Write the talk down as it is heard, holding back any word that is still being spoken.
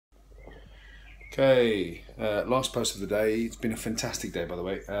Okay, last post of the day. It's been a fantastic day, by the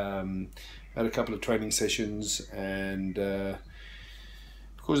way. Had a couple of training sessions, and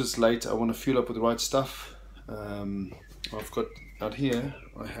because it's late, I want to fuel up with the right stuff. I've got out here,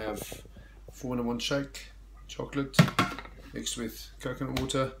 I have 4-in-1 shake, chocolate mixed with coconut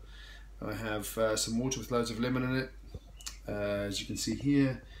water. I have some water with loads of lemon in it. As you can see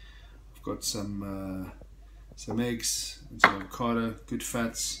here, I've got some eggs and some avocado, good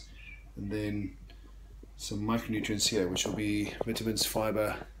fats, and then some micronutrients here, which will be vitamins,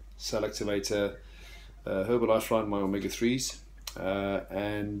 fiber, cell activator, herbal lifeline, my omega-3s,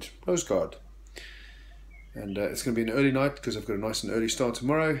 and rose guard. And it's going to be an early night because I've got a nice and early start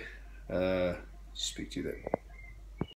tomorrow. Speak to you then.